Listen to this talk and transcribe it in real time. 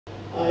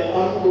I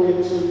am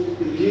going to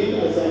begin,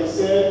 as I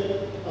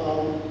said,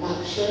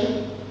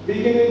 action,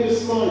 beginning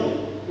this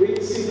morning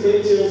with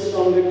signatures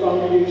from the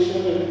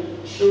congregation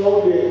and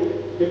throughout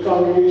the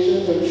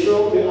congregations and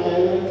throughout the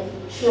island,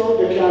 throughout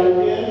the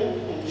Caribbean,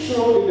 and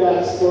throughout the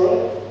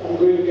diaspora. I'm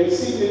going to get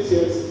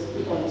signatures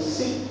to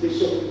unseat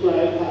Bishop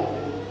Clyde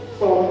Harvey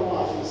from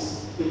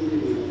office in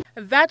Grenada.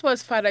 That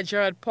was Father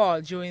Gerald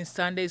Paul during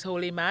Sunday's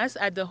Holy Mass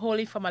at the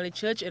Holy Family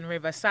Church in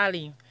River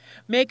Sally,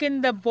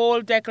 making the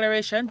bold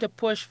declaration to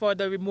push for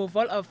the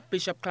removal of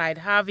Bishop Clyde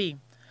Harvey.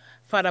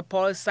 Father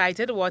Paul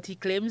cited what he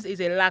claims is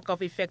a lack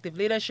of effective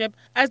leadership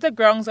as the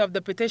grounds of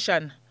the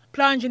petition,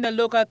 plunging the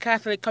local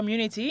Catholic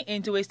community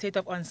into a state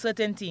of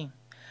uncertainty.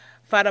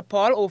 Father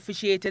Paul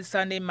officiated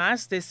Sunday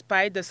Mass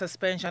despite the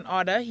suspension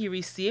order he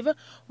received,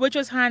 which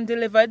was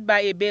hand-delivered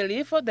by a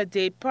bailiff the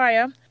day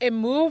prior, a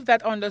move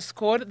that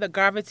underscored the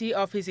gravity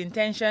of his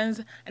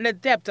intentions and the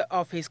depth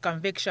of his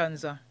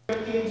convictions.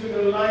 Into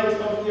the light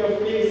of your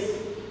face,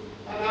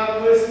 and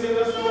have mercy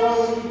on us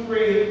all, we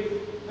pray,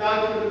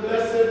 that with the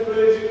Blessed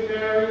Virgin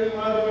Mary,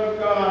 Mother of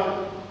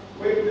God,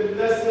 with the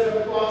blessed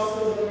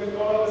apostles and with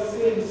all the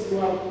saints who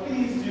have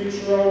pleased you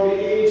throughout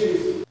the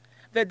ages.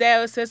 The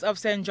Diocese of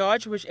St.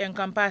 George, which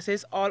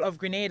encompasses all of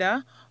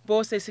Grenada,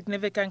 boasts a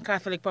significant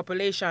Catholic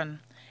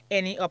population.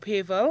 Any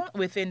upheaval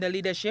within the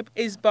leadership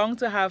is bound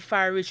to have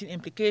far-reaching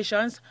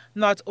implications,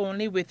 not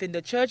only within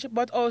the Church,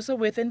 but also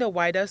within the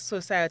wider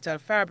societal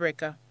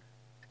fabric.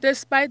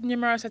 Despite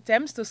numerous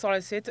attempts to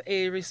solicit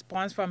a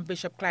response from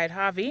Bishop Clyde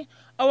Harvey,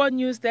 our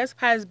news desk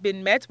has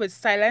been met with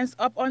silence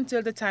up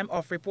until the time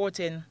of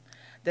reporting.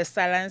 The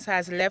silence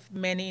has left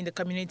many in the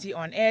community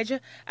on edge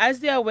as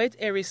they await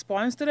a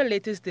response to the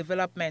latest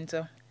development.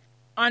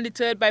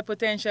 Undeterred by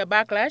potential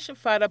backlash,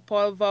 Father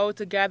Paul vowed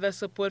to gather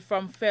support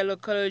from fellow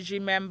clergy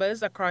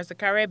members across the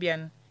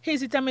Caribbean. His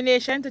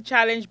determination to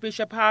challenge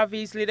Bishop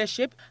Harvey's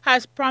leadership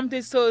has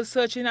prompted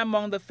soul-searching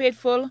among the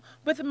faithful,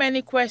 with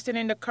many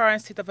questioning the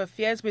current state of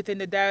affairs within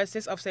the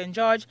Diocese of St.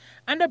 George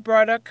and the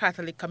broader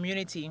Catholic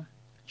community.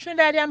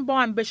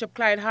 Trinidadian-born Bishop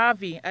Clyde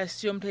Harvey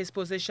assumed his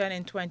position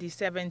in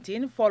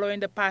 2017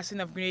 following the passing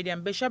of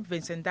Grenadian Bishop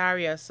Vincent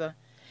Darius.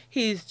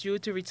 He is due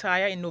to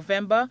retire in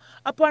November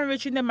upon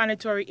reaching the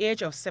mandatory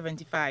age of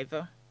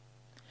 75.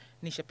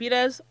 Nisha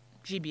Peters,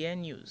 GBN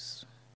News.